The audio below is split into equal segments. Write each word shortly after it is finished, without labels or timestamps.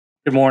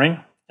Good morning,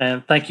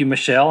 and thank you,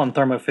 Michelle and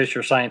Thermo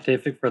Fisher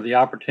Scientific, for the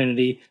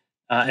opportunity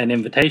and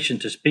invitation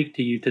to speak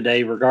to you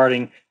today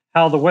regarding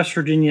how the West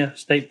Virginia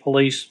State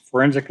Police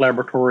Forensic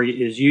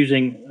Laboratory is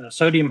using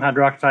sodium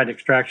hydroxide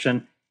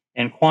extraction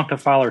and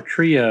Quantifiler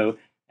Trio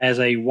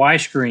as a Y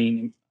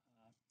screen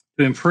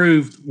to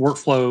improve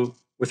workflow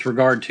with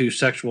regard to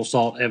sexual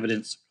assault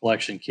evidence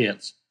collection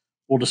kits.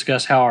 We'll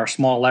discuss how our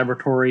small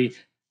laboratory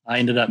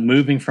ended up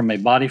moving from a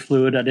body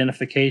fluid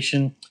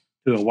identification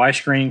to a Y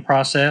screening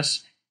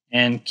process,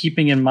 and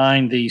keeping in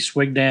mind the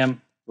SWGDAM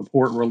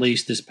report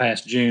released this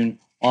past June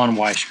on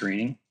Y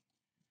screening.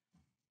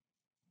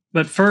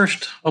 But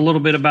first, a little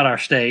bit about our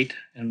state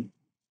and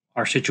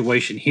our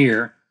situation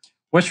here.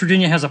 West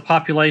Virginia has a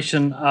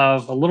population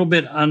of a little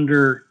bit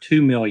under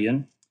 2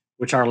 million,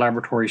 which our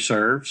laboratory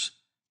serves.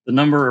 The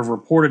number of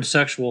reported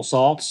sexual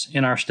assaults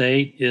in our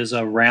state is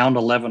around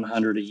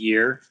 1,100 a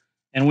year,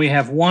 and we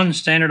have one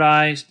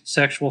standardized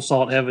sexual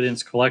assault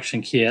evidence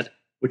collection kit,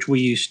 which we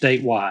use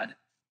statewide.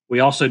 We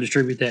also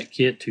distribute that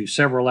kit to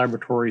several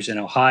laboratories in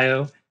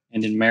Ohio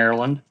and in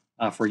Maryland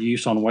for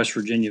use on West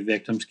Virginia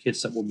victims,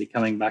 kits that will be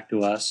coming back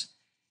to us.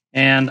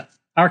 And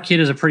our kit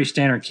is a pretty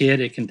standard kit.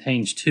 It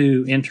contains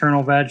 2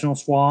 internal vaginal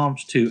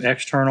swabs, 2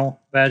 external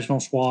vaginal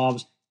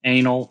swabs,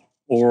 anal,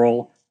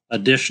 oral,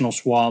 additional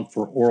swab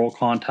for oral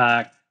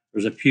contact.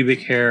 There's a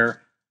pubic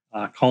hair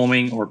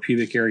combing or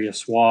pubic area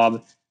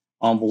swab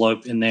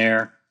envelope in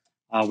there.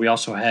 We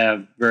also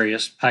have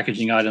various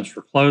packaging items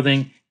for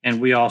clothing, and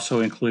we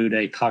also include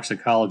a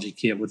toxicology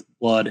kit with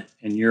blood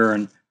and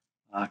urine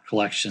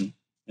collection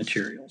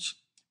materials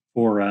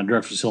for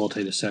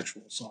drug-facilitated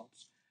sexual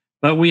assaults.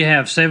 But we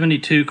have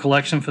 72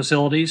 collection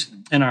facilities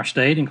in our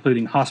state,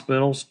 including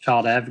hospitals,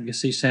 child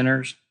advocacy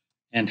centers,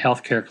 and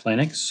healthcare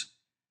clinics.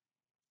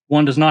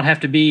 One does not have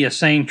to be a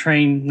SANE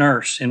trained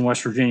nurse in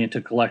West Virginia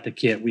to collect a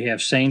kit. We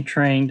have SANE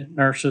trained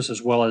nurses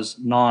as well as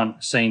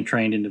non-SANE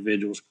trained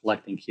individuals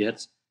collecting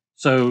kits.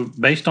 So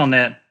based on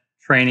that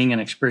training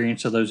and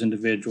experience of those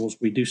individuals,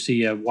 we do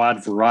see a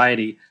wide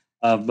variety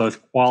of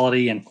both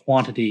quality and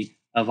quantity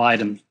of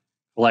items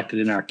collected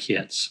in our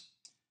kits.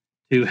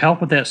 To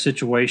help with that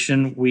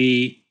situation,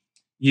 we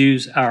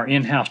use our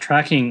in-house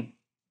tracking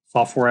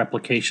software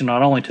application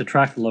not only to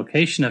track the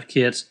location of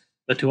kits,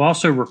 but to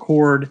also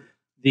record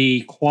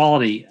the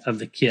quality of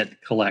the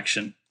kit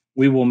collection.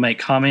 We will make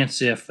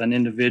comments if an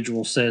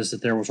individual says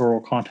that there was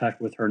oral contact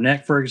with her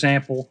neck, for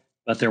example,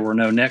 but there were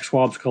no neck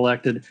swabs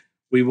collected.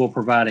 We will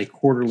provide a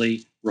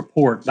quarterly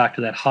report back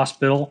to that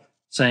hospital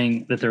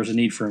saying that there's a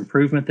need for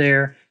improvement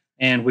there.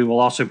 And we will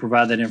also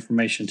provide that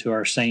information to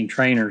our SANE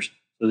trainers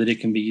so that it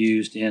can be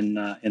used in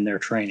their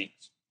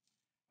trainings.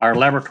 Our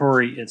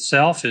laboratory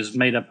itself is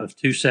made up of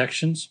 2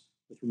 sections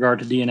with regard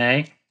to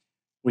DNA.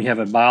 We have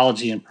a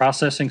biology and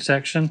processing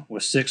section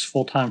with 6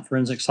 full-time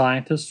forensic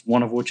scientists,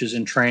 one of which is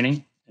in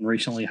training and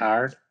recently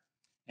hired.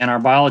 And our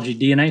biology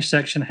DNA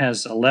section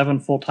has 11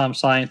 full-time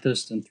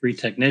scientists and 3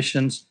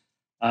 technicians,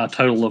 a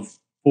total of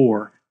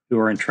 4 who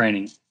are in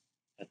training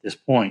at this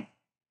point.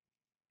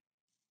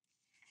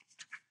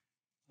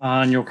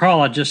 And you'll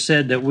recall I just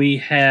said that we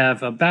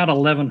have about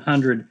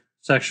 1,100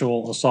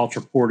 sexual assaults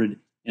reported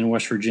in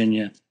West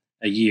Virginia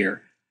a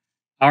year.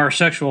 Our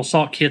sexual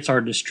assault kits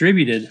are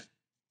distributed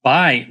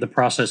by the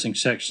processing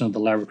section of the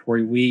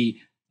laboratory.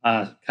 We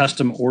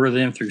custom order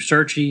them through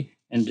Searchy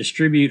and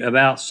distribute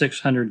about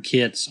 600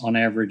 kits on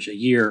average a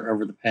year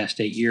over the past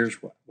 8 years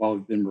while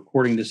we've been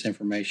recording this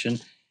information.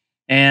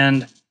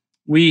 And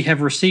we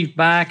have received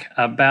back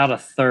about a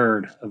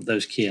third of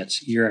those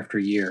kits year after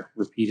year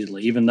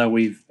repeatedly, even though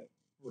we've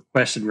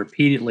requested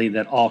repeatedly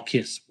that all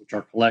kits which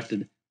are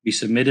collected be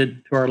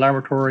submitted to our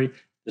laboratory.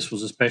 This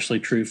was especially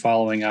true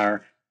following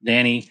our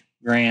DANI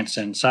grants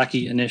and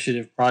Saki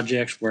initiative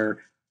projects, where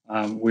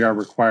we are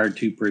required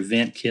to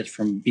prevent kits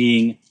from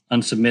being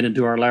unsubmitted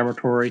to our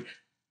laboratory.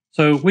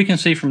 So we can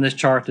see from this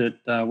chart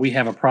that we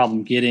have a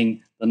problem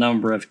getting the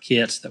number of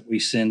kits that we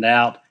send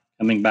out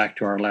coming back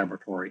to our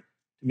laboratory.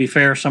 To be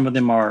fair, some of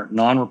them are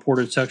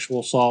non-reported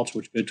sexual assaults,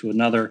 which go to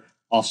another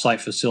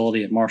off-site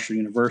facility at Marshall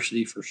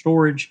University for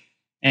storage.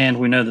 And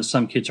we know that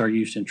some kits are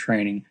used in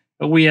training,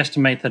 but we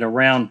estimate that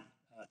around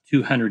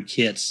 200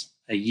 kits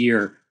a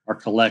year are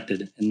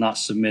collected and not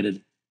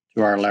submitted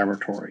to our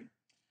laboratory.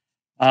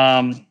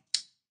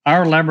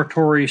 Our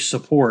laboratory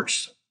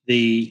supports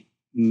the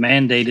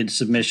mandated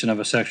submission of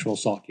a sexual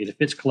assault kit. If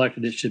it's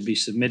collected, it should be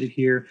submitted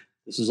here.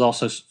 This is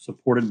also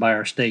supported by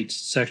our state's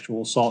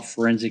Sexual Assault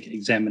Forensic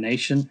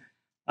Examination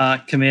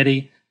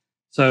Committee.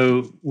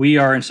 So we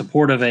are in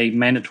support of a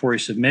mandatory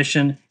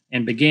submission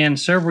and began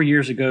several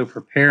years ago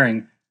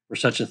preparing for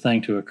such a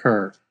thing to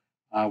occur.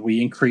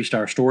 We increased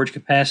our storage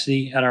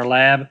capacity at our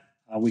lab.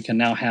 We can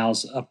now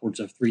house upwards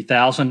of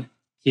 3,000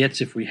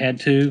 kits if we had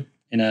to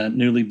in a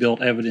newly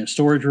built evidence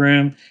storage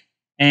room.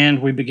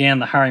 And we began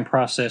the hiring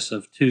process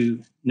of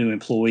 2 new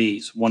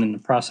employees, one in the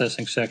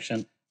processing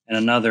section and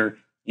another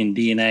in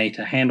DNA,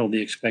 to handle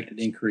the expected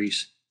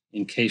increase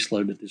in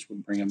caseload that this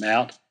would bring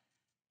about.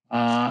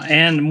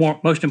 And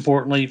most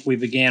importantly, we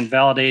began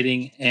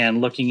validating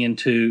and looking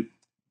into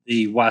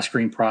the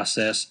Y-screen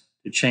process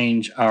to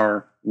change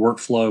our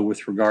workflow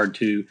with regard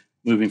to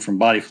moving from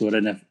body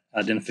fluid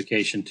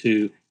identification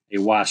to a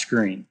Y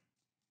screen.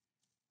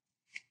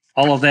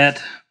 All of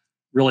that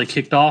really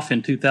kicked off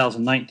in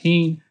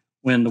 2019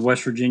 when the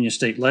West Virginia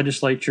State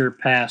Legislature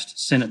passed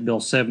Senate Bill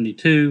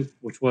 72,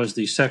 which was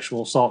the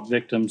Sexual Assault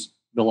Victims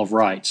Bill of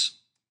Rights.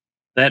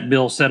 That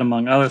bill said,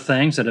 among other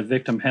things, that a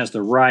victim has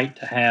the right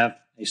to have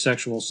a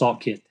sexual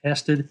assault kit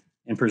tested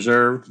and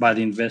preserved by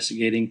the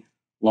investigating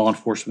law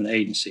enforcement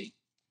agency.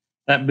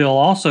 That bill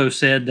also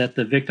said that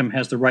the victim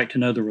has the right to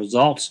know the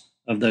results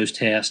of those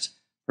tests,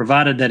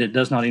 provided that it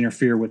does not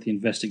interfere with the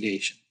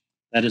investigation.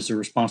 That is the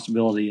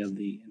responsibility of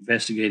the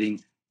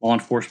investigating law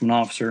enforcement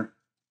officer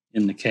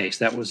in the case.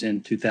 That was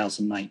in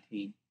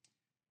 2019.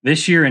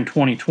 This year in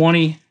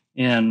 2020,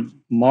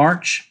 in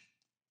March,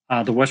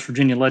 the West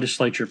Virginia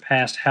Legislature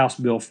passed House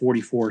Bill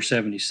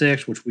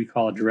 4476, which we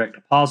call a direct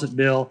deposit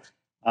bill,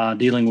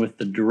 dealing with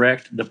the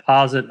direct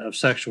deposit of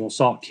sexual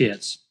assault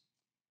kits.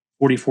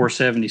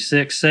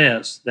 4476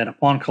 says that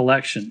upon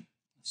collection,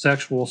 a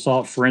sexual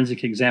assault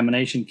forensic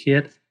examination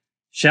kit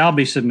shall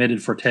be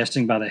submitted for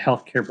testing by the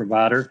healthcare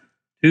provider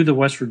to the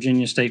West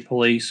Virginia State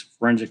Police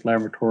Forensic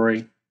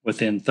Laboratory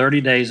within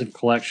 30 days of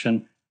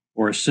collection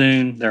or as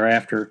soon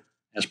thereafter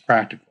as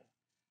practical.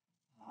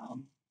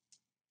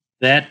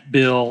 That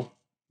bill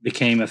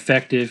became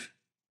effective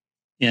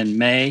in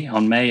May the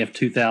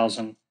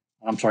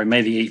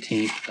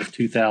 18th of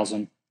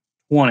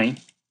 2020.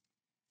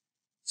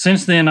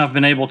 Since then, I've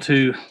been able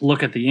to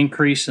look at the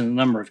increase in the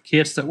number of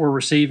kits that we're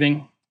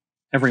receiving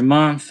every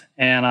month,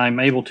 and I'm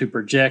able to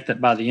project that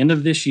by the end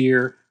of this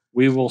year,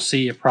 we will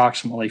see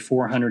approximately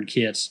 400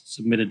 kits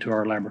submitted to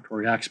our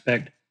laboratory. I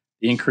expect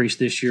the increase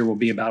this year will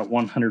be about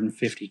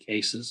 150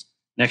 cases.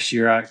 Next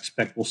year, I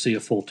expect we'll see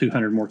a full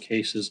 200 more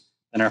cases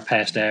than our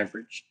past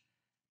average.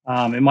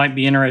 It might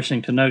be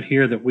interesting to note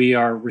here that we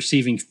are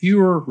receiving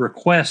fewer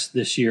requests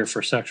this year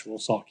for sexual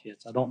assault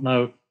kits. I don't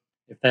know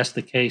if that's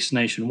the case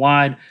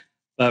nationwide,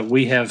 but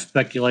we have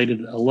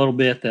speculated a little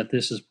bit that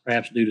this is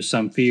perhaps due to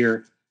some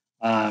fear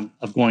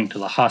of going to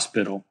the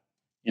hospital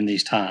in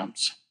these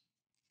times.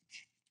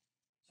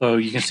 So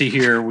you can see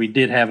here we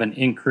did have an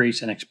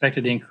increase, an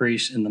expected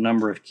increase in the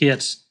number of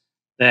kits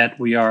that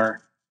we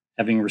are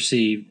having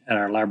received at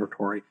our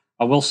laboratory.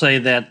 I will say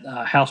that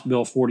House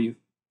Bill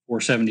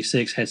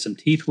 4476 had some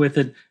teeth with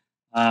it,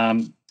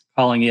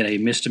 calling it a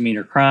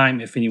misdemeanor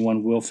crime if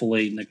anyone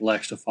willfully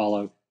neglects to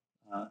follow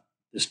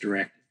this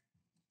directive.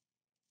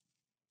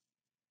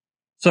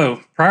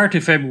 So prior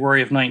to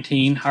February of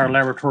 19, our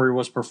laboratory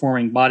was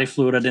performing body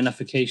fluid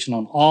identification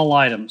on all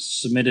items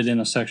submitted in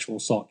a sexual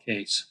assault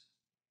case.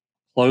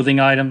 Clothing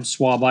items,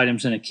 swab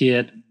items in a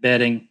kit,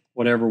 bedding,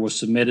 whatever was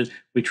submitted.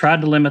 We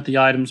tried to limit the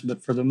items,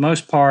 but for the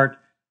most part,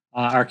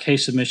 our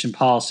case submission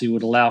policy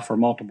would allow for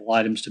multiple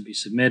items to be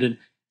submitted,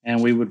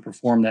 and we would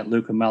perform that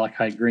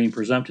leukomalachite green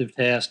presumptive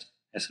test,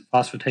 acid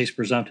phosphatase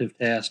presumptive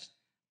test,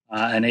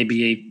 an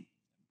ABA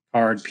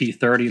card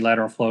P30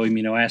 lateral flow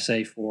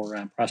immunoassay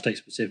for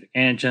prostate-specific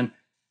antigen,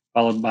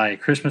 followed by a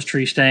Christmas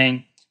tree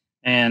stain,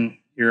 and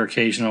your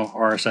occasional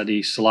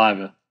RSID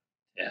saliva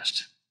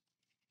test.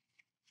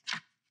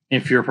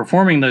 If you're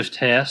performing those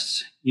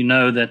tests, you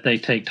know that they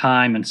take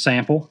time and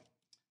sample.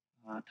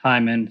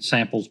 Time and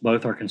samples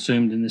both are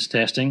consumed in this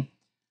testing.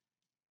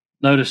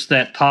 Notice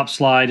that top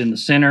slide in the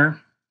center,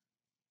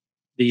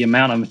 the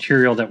amount of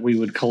material that we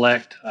would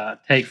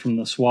take from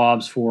the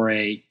swabs for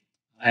a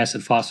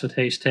acid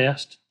phosphatase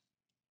test.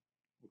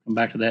 We'll come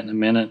back to that in a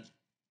minute.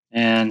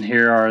 And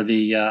here are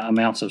the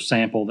amounts of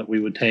sample that we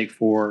would take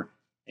for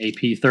a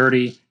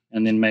P30,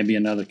 and then maybe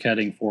another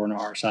cutting for an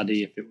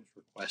RSID if it was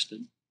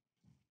requested.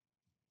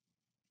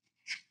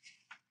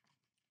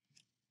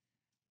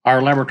 Our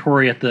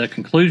laboratory at the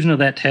conclusion of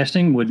that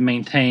testing would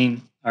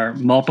maintain our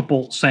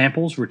multiple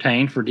samples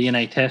retained for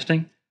DNA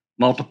testing.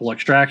 Multiple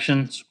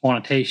extractions,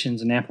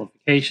 quantitations, and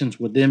amplifications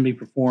would then be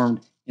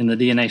performed in the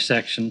DNA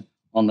section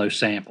on those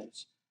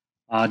samples.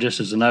 Just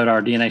as a note,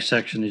 our DNA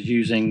section is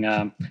using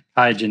QIAGEN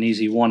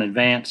EZ1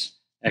 Advanced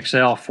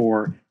XL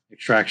for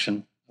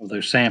extraction of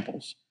those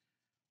samples.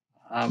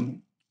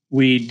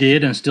 We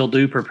did and still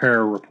do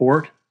prepare a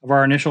report of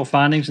our initial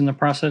findings in the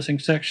processing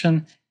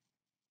section.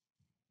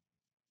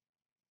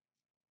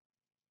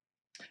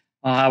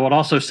 I would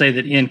also say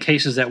that in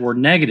cases that were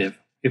negative,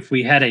 if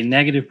we had a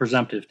negative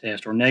presumptive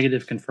test or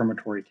negative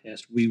confirmatory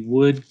test, we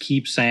would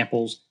keep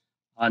samples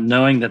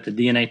knowing that the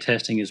DNA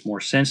testing is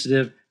more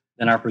sensitive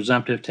than our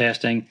presumptive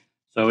testing.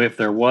 So if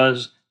there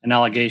was an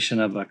allegation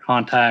of a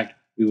contact,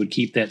 we would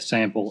keep that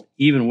sample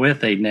even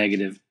with a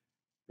negative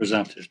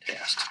presumptive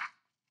test.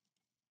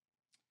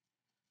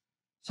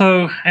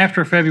 So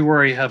after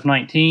February of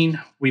 19,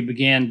 we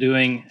began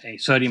doing a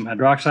sodium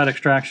hydroxide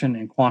extraction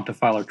and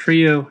Quantifiler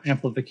trio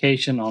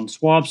amplification on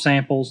swab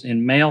samples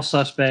in male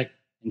suspect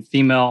and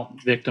female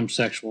victim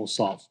sexual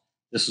assaults.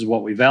 This is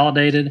what we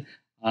validated.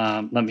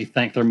 Let me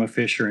thank Thermo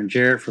Fisher and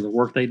Jarrett for the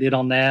work they did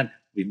on that.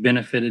 We've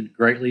benefited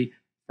greatly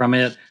from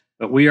it,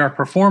 but we are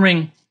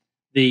performing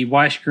the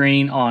Y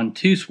screen on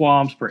 2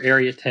 swabs per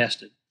area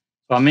tested.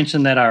 So I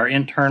mentioned that our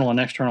internal and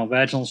external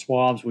vaginal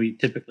swabs, we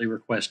typically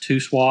request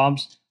 2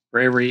 swabs for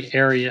every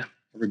area,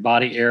 every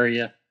body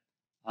area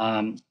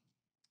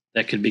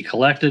that could be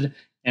collected,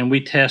 and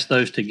we test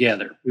those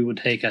together. We would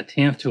take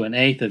 1/10 to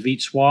 1/8 of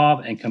each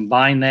swab and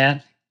combine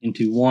that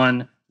into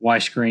one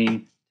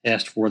Y-screen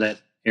test for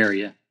that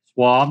area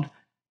swabbed.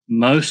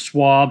 Most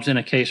swabs in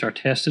a case are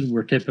tested.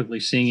 We're typically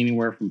seeing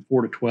anywhere from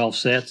 4 to 12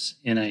 sets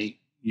in a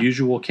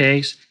usual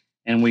case,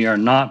 and we are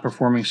not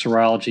performing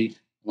serology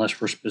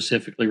unless we're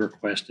specifically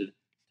requested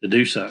to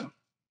do so.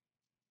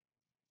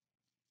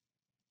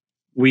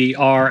 We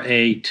are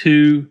a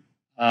 2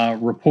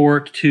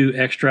 report to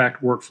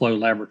extract workflow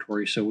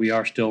laboratory, so we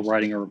are still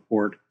writing a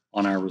report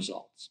on our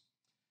results.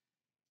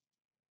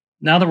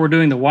 Now that we're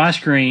doing the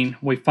Y-screen,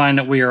 we find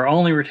that we are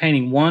only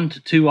retaining 1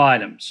 to 2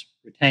 items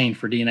retained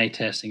for DNA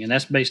testing, and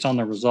that's based on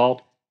the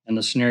result and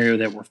the scenario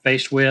that we're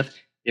faced with.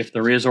 If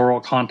there is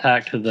oral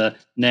contact to the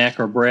neck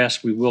or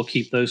breast, we will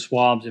keep those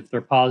swabs if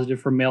they're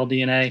positive for male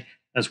DNA,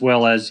 as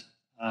well as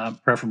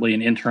preferably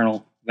an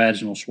internal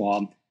vaginal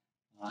swab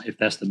if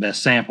that's the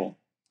best sample.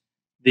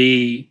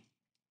 The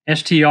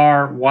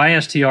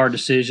YSTR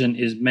decision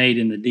is made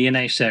in the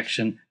DNA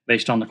section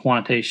based on the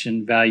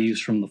quantitation values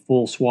from the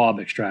full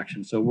swab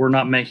extraction. So we're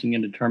not making a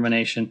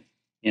determination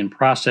in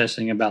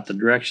processing about the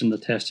direction the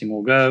testing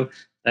will go.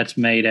 That's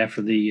made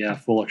after the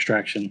full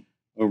extraction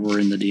over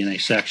in the DNA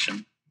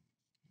section.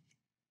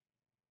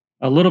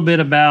 A little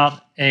bit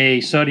about a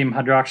sodium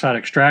hydroxide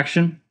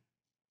extraction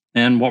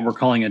and what we're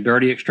calling a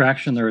dirty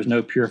extraction. There is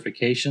no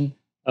purification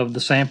of the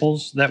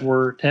samples that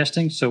we're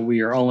testing, so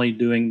we are only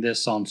doing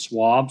this on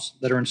swabs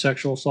that are in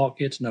sexual assault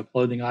kits, no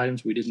clothing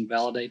items. We didn't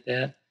validate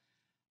that.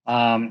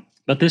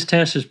 But this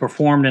test is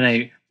performed in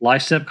a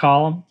lysep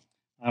column,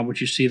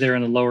 which you see there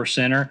in the lower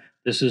center.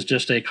 This is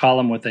just a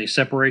column with a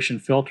separation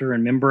filter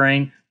and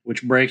membrane,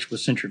 which breaks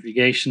with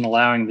centrifugation,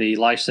 allowing the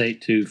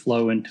lysate to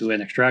flow into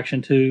an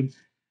extraction tube.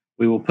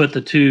 We will put the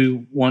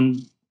 2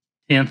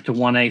 1/10 to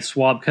 1/8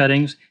 swab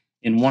cuttings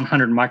in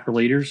 100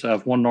 microliters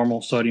of 1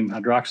 normal sodium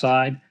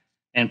hydroxide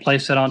and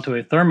place that onto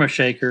a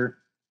thermoshaker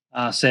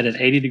set at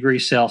 80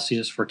 degrees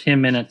Celsius for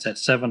 10 minutes at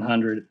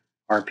 700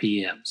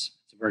 RPMs.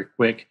 It's a very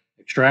quick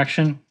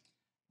extraction.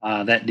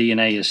 That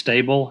DNA is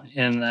stable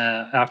in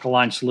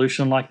alkaline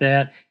solution like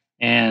that,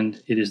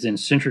 and it is then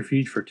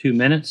centrifuged for 2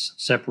 minutes,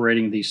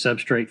 separating the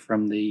substrate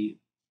from the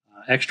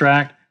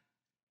extract,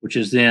 which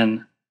is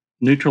then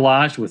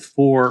neutralized with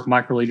 4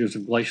 microliters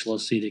of glacial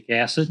acetic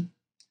acid.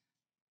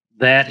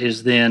 That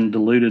is then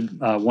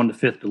diluted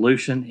 1/5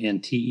 dilution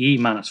in TE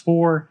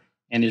 -4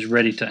 and is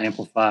ready to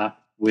amplify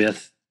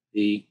with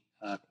the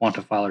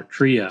Quantifiler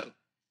Trio.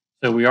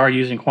 So we are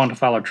using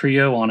Quantifiler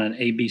Trio on an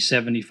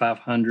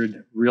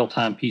AB7500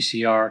 real-time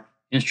PCR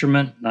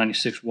instrument,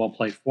 96 well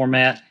plate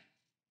format,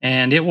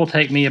 and it will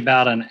take me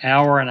about an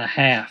hour and a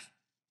half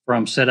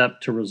from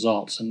setup to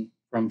results. And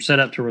from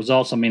setup to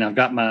results, I mean I've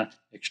got my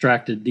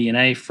extracted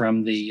DNA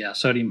from the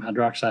sodium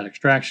hydroxide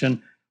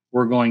extraction.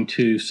 We're going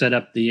to set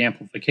up the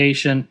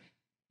amplification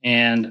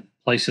and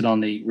place it on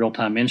the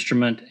real-time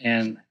instrument,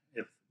 and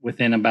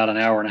within about an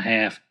hour and a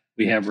half,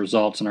 we have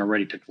results and are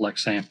ready to collect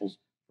samples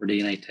for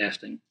DNA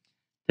testing.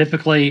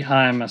 Typically,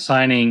 I'm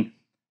assigning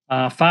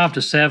 5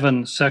 to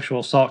 7 sexual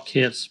assault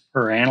kits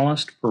per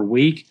analyst per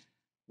week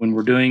when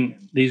we're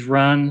doing these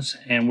runs,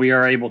 and we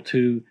are able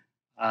to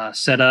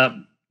set up,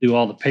 do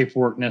all the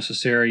paperwork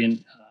necessary,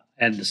 and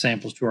add the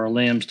samples to our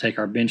limbs, take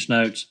our bench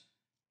notes,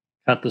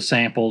 cut the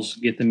samples,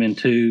 get them in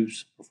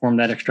tubes, perform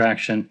that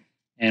extraction,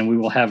 and we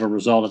will have a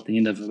result at the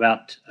end of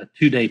about a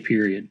 2-day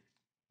period.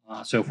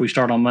 So if we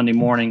start on Monday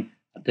morning,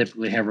 I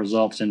typically have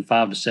results in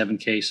 5 to 7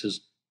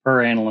 cases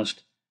per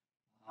analyst,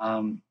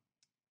 and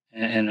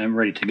I'm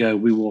ready to go.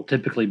 We will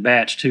typically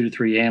batch 2 to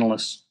 3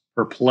 analysts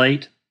per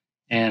plate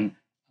and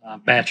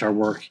batch our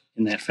work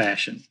in that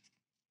fashion.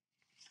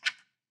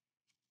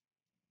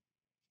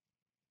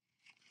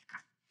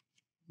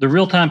 The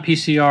real-time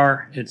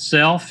PCR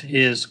itself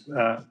is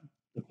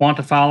the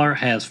Quantifiler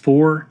has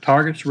 4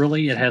 targets,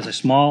 really. It has a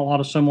small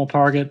autosomal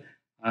target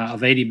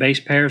of 80 base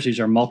pairs.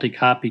 These are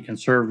multi-copy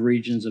conserved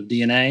regions of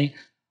DNA.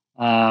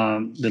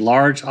 The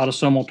large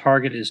autosomal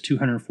target is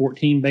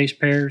 214 base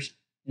pairs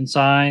in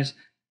size.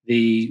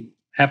 The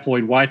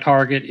haploid Y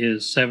target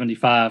is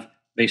 75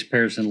 base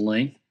pairs in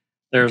length.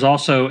 There's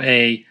also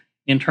a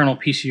internal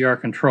PCR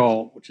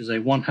control, which is a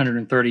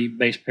 130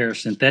 base pair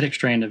synthetic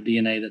strand of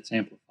DNA that's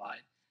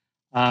amplified.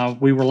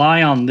 We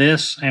rely on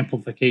this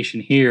amplification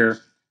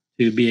here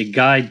to be a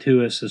guide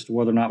to us as to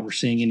whether or not we're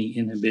seeing any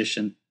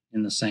inhibition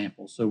in the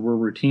sample. So we're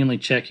routinely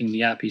checking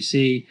the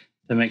IPC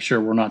to make sure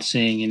we're not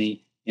seeing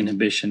any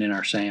inhibition in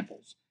our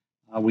samples.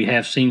 We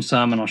have seen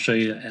some, and I'll show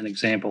you an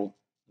example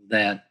of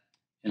that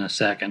in a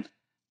second.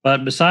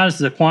 But besides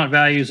the quant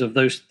values of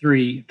those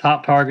 3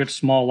 top targets,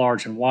 small,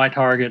 large, and Y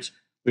targets,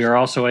 we are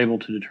also able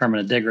to determine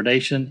a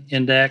degradation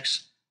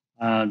index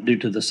due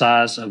to the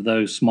size of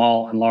those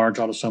small and large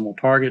autosomal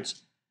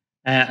targets,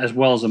 as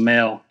well as a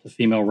male to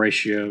female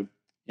ratio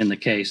in the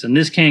case. And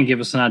this can give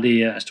us an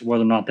idea as to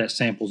whether or not that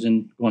sample is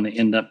going to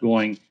end up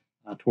going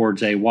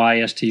towards a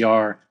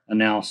YSTR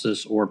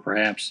analysis or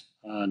perhaps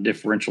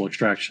differential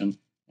extraction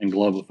and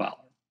Globofiler.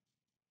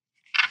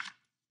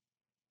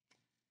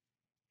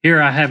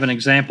 Here I have an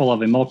example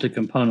of a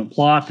multi-component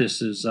plot.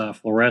 This is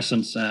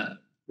fluorescence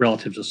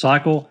relative to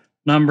cycle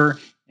number,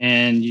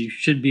 and you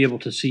should be able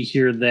to see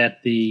here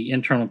that the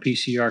internal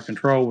PCR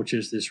control, which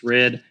is this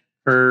red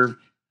curve,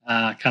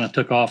 kind of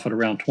took off at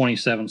around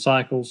 27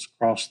 cycles,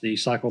 crossed the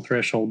cycle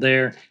threshold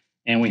there,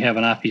 and we have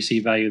an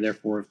IPC value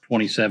therefore of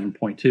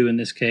 27.2 in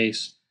this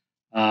case,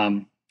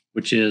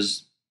 which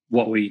is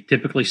what we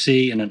typically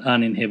see in an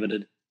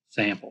uninhibited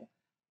sample.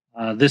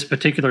 This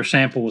particular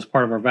sample was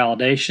part of our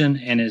validation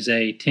and is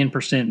a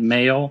 10%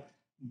 male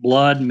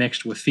blood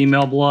mixed with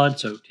female blood,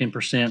 so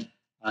 10%,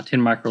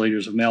 10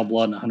 microliters of male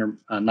blood and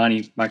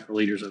 190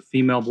 microliters of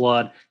female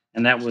blood,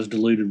 and that was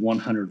diluted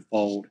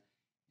 100-fold.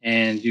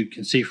 And you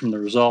can see from the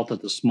result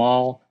that the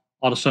small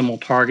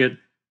autosomal target,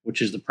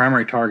 which is the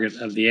primary target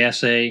of the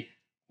assay,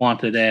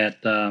 quanted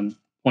at 0.02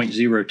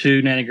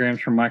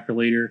 nanograms per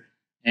microliter,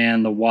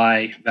 and the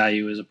Y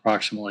value is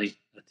approximately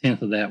a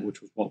tenth of that,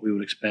 which was what we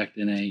would expect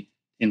in a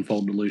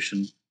tenfold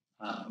dilution,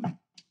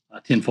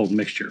 a tenfold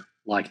mixture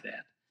like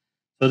that.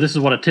 So this is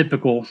what a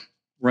typical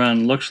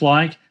run looks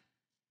like.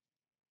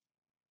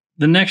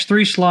 The next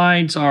three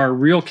slides are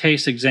real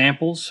case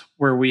examples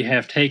where we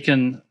have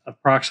taken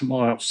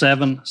approximately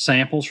 7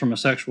 samples from a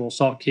sexual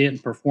assault kit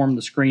and performed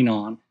the screen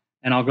on.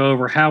 And I'll go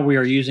over how we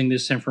are using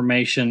this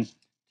information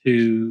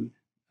to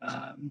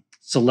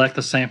select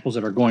the samples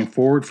that are going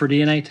forward for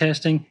DNA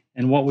testing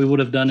and what we would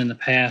have done in the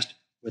past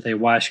with a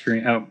Y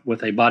screen,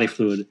 with a body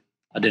fluid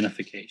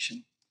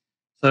identification.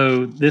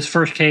 So this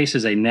first case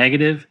is a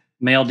negative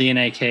male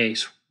DNA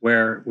case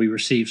where we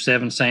received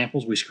 7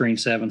 samples. We screened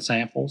 7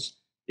 samples: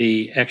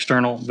 the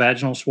external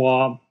vaginal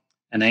swab,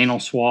 an anal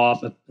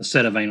swab, a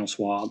set of anal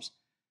swabs.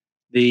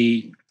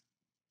 The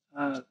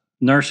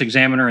nurse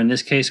examiner in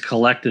this case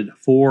collected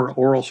 4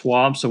 oral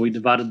swabs, so we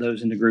divided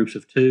those into groups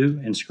of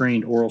 2 and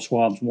screened oral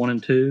swabs 1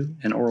 and 2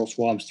 and oral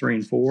swabs 3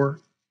 and 4.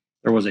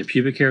 There was a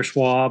pubic hair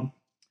swab,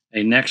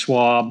 a neck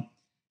swab,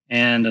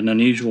 and an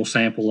unusual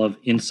sample of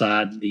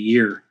inside the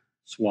ear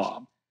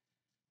swab.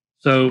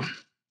 So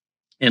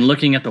in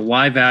looking at the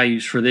Y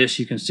values for this,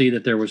 you can see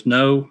that there was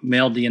no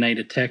male DNA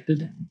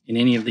detected in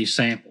any of these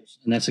samples.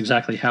 And that's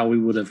exactly how we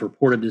would have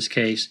reported this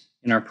case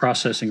in our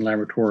processing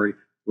laboratory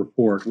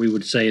report. We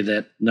would say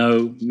that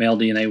no male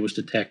DNA was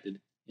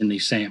detected in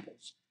these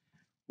samples,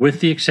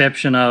 with the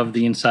exception of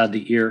the inside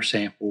the ear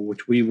sample,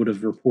 which we would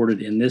have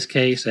reported in this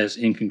case as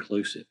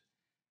inconclusive.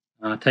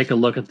 Take a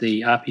look at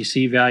the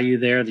IPC value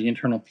there. The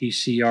internal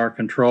PCR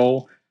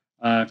control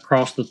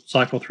crossed the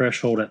cycle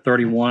threshold at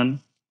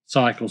 31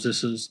 cycles.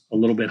 This is a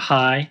little bit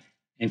high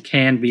and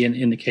can be an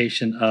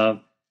indication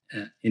of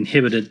an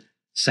inhibited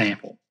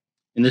sample.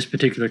 In this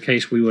particular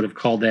case, we would have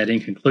called that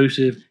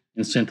inconclusive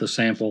and sent the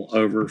sample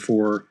over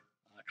for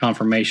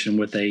confirmation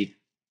with a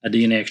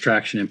DNA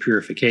extraction and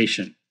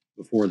purification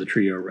before the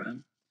trio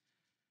run.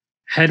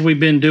 Had we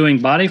been doing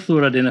body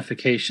fluid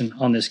identification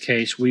on this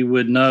case, we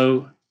would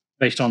know,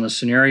 based on the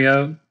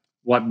scenario,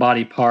 what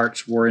body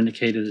parts were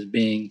indicated as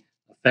being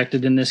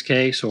affected in this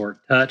case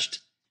or touched,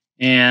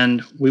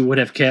 and we would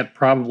have kept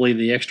probably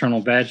the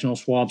external vaginal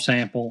swab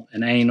sample,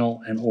 an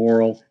anal, an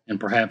oral, and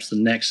perhaps the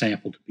neck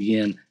sample to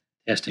begin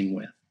testing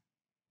with.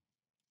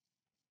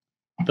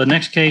 The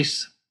next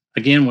case,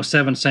 again with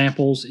 7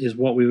 samples, is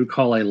what we would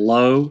call a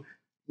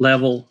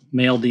low-level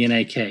male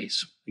DNA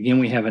case. Again,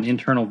 we have an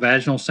internal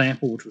vaginal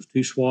sample, which was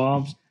 2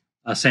 swabs,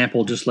 a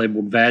sample just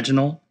labeled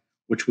vaginal,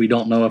 which we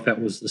don't know if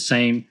that was the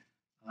same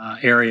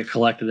area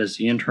collected as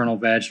the internal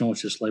vaginal.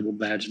 It's just labeled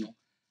vaginal.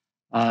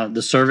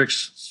 The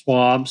cervix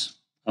swabs,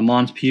 a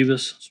mons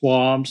pubis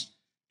swabs,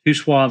 2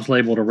 swabs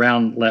labeled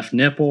around left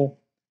nipple,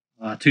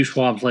 2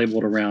 swabs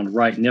labeled around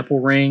right nipple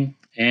ring,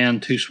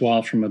 and 2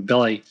 swabs from a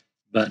belly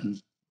button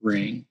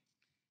ring.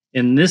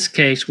 In this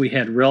case, we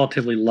had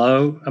relatively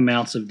low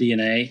amounts of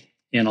DNA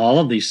in all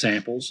of these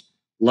samples,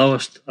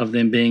 lowest of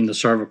them being the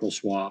cervical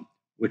swab,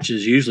 which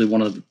is usually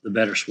one of the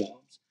better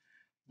swabs.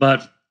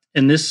 But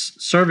in this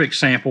cervix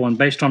sample, and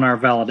based on our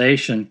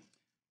validation,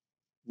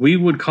 we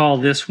would call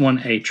this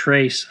one a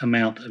trace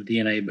amount of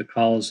DNA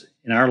because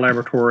in our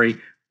laboratory,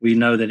 we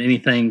know that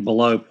anything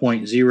below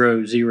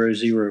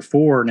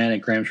 0.0004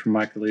 nanograms per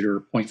microliter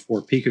or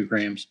 0.4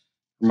 picograms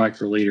per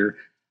microliter,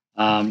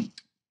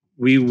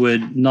 we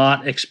would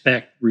not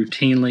expect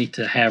routinely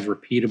to have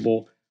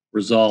repeatable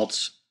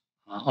results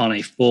on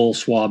a full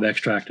swab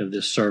extract of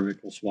this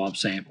cervical swab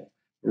sample.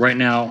 Right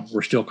now,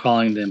 we're still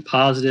calling them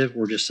positive.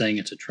 We're just saying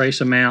it's a trace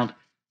amount,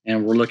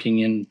 and we're looking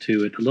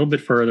into it a little bit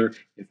further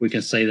if we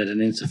can say that an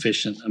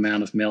insufficient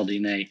amount of male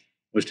DNA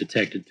was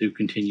detected to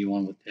continue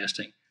on with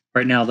testing.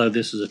 Right now, though,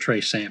 this is a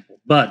trace sample.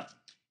 But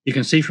you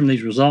can see from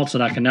these results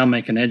that I can now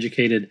make an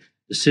educated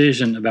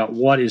decision about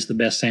what is the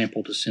best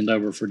sample to send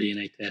over for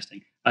DNA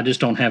testing. I just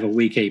don't have a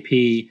weak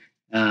AP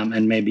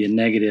and maybe a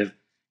negative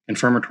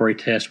confirmatory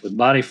test with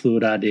body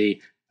fluid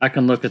ID. I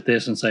can look at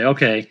this and say,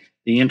 okay,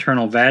 the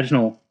internal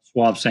vaginal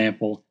swab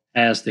sample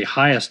has the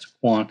highest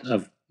quant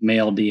of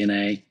male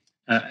DNA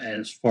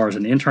as far as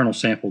an internal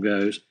sample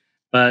goes,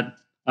 but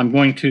I'm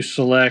going to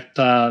select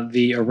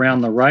the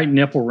around the right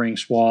nipple ring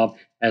swab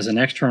as an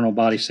external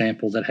body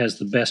sample that has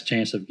the best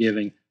chance of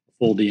giving a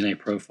full DNA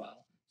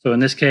profile. So in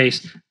this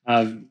case,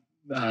 I've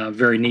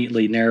very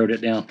neatly narrowed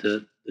it down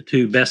to the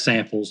two best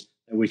samples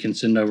that we can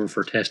send over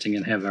for testing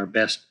and have our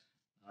best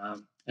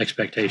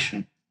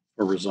expectation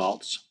for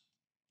results.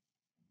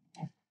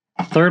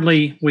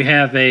 Thirdly, we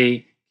have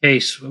a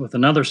case with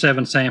another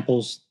 7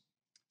 samples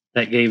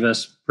that gave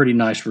us pretty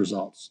nice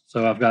results.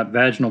 So I've got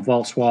vaginal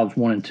vault swabs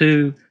 1 and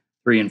 2,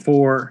 3 and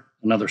 4,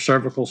 another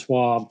cervical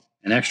swab,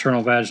 an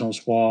external vaginal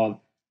swab,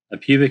 a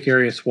pubic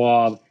area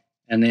swab,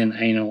 and then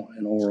anal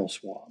and oral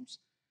swabs.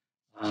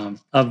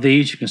 Of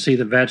these, you can see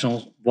the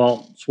vaginal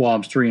vault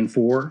swabs 3 and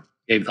 4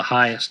 gave the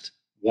highest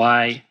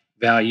Y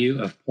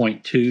value of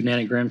 0.2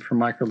 nanograms per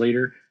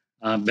microliter,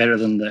 better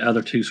than the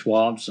other 2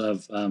 swabs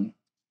of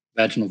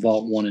vaginal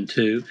vault 1 and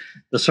 2.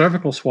 The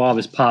cervical swab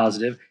is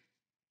positive,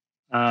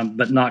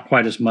 but not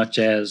quite as much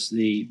as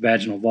the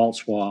vaginal vault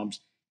swabs.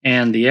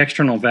 And the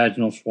external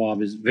vaginal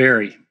swab is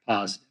very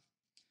positive.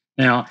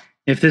 Now,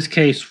 if this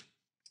case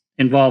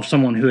involves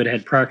someone who had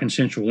had prior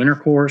consensual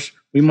intercourse,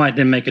 we might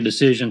then make a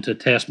decision to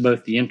test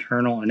both the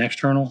internal and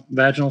external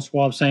vaginal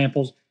swab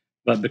samples.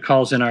 But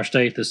because in our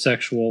state the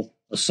sexual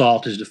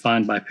assault is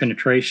defined by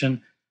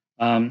penetration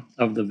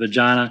of the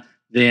vagina,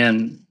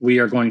 then we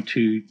are going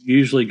to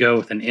usually go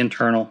with an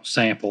internal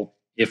sample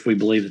if we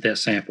believe that that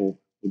sample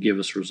will give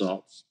us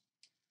results.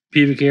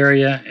 Pubic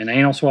area and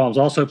anal swabs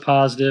also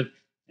positive,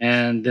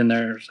 and then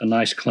there's a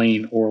nice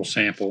clean oral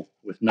sample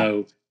with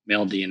no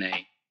male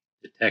DNA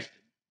detected.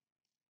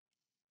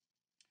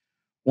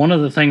 One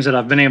of the things that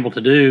I've been able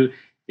to do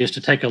is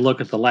to take a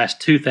look at the last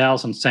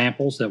 2,000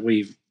 samples that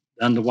we've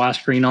done the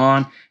Y-screen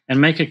on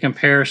and make a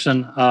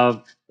comparison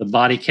of the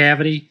body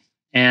cavity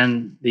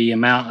and the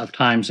amount of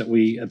times that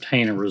we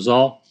obtain a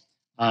result.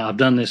 I've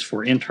done this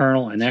for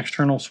internal and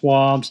external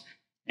swabs,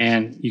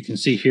 and you can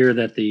see here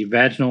that the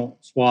vaginal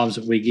swabs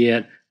that we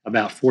get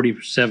about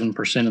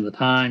 47% of the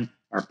time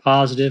are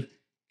positive.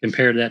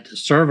 Compare that to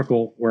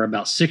cervical, where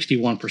about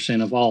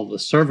 61% of all of the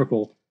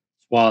cervical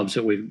swabs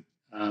that we've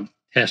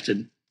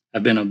tested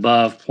have been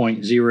above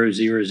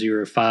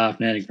 0.0005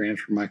 nanograms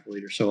per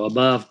microliter. So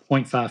above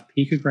 0.5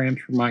 picograms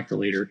per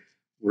microliter,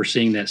 we're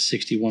seeing that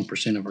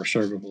 61% of our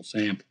cervical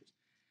samples.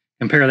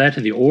 Compare that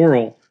to the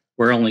oral,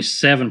 where only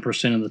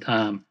 7% of the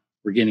time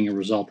we're getting a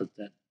result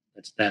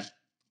that's that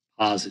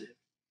positive.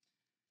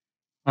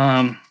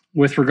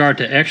 With regard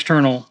to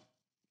external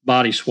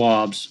body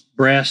swabs,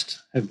 breast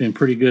have been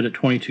pretty good at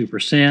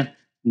 22%.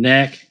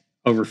 Neck,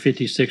 over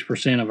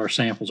 56% of our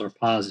samples are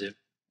positive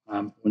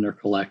when they're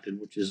collected,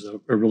 which is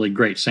a really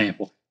great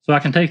sample. So I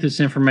can take this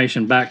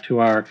information back to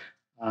our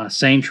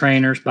SANE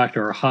trainers, back to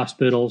our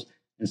hospitals,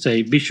 and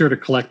say, be sure to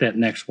collect that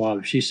neck swab.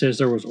 If she says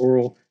there was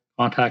oral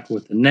contact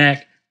with the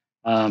neck,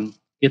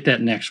 get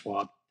that neck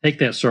swab. Take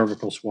that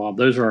cervical swab.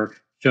 Those are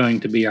showing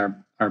to be our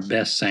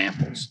best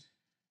samples.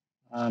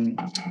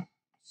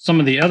 Some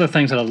of the other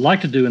things that I'd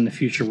like to do in the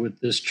future with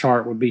this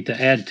chart would be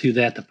to add to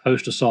that the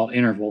post-assault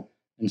interval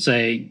and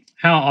say,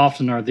 how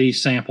often are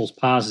these samples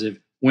positive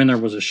when there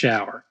was a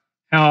shower?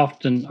 How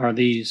often are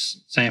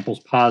these samples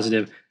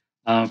positive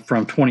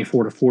from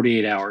 24 to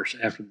 48 hours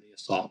after the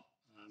assault,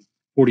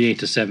 48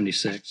 to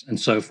 76, and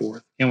so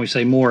forth? Can we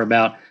say more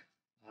about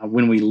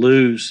when we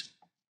lose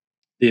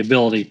the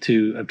ability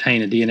to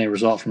obtain a DNA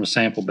result from a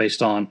sample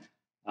based on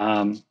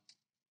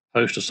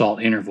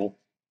post-assault interval?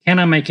 Can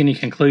I make any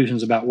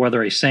conclusions about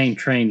whether a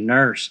SANE-trained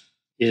nurse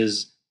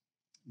is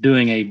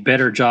doing a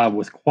better job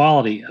with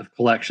quality of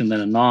collection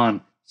than a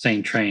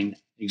non-SANE-trained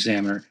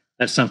examiner?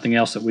 That's something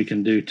else that we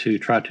can do to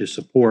try to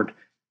support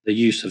the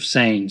use of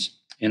SANEs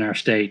in our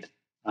state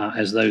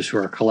as those who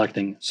are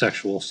collecting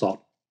sexual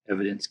assault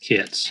evidence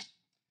kits.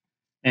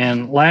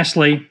 And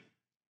lastly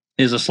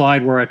is a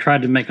slide where I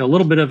tried to make a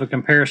little bit of a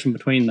comparison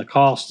between the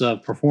cost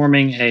of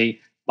performing a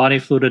body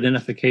fluid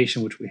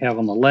identification, which we have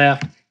on the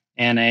left,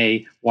 and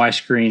a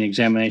Y-screen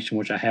examination,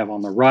 which I have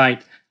on the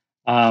right.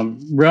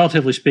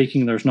 Relatively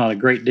speaking, there's not a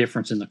great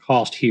difference in the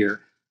cost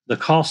here. The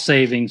cost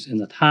savings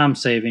and the time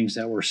savings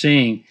that we're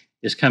seeing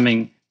is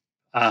coming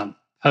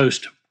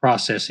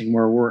post-processing,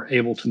 where we're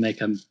able to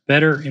make a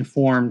better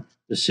informed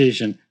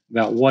decision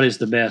about what is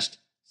the best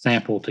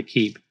sample to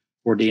keep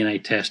for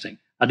DNA testing.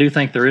 I do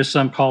think there is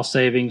some cost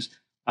savings.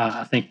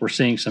 I think we're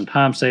seeing some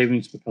time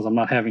savings because I'm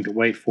not having to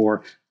wait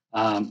for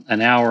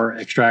an hour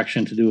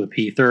extraction to do a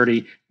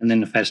P30, and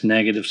then if that's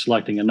negative,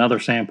 selecting another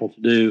sample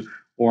to do,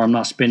 or I'm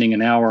not spending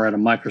an hour at a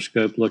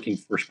microscope looking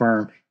for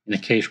sperm in a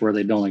case where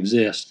they don't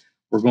exist.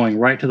 We're going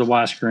right to the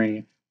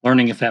Y-screen,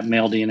 learning if that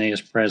male DNA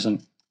is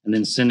present, and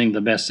then sending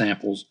the best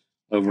samples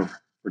over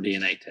for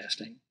DNA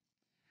testing.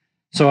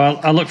 So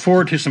I look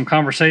forward to some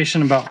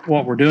conversation about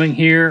what we're doing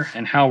here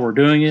and how we're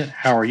doing it.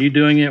 How are you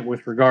doing it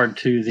with regard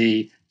to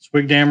the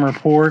SWGDAM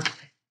report?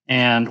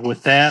 And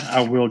with that,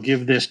 I will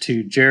give this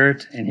to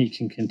Jarrett, and he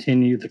can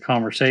continue the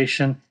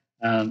conversation.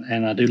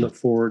 And I do look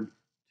forward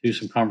to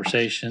some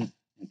conversation.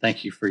 And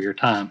thank you for your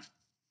time.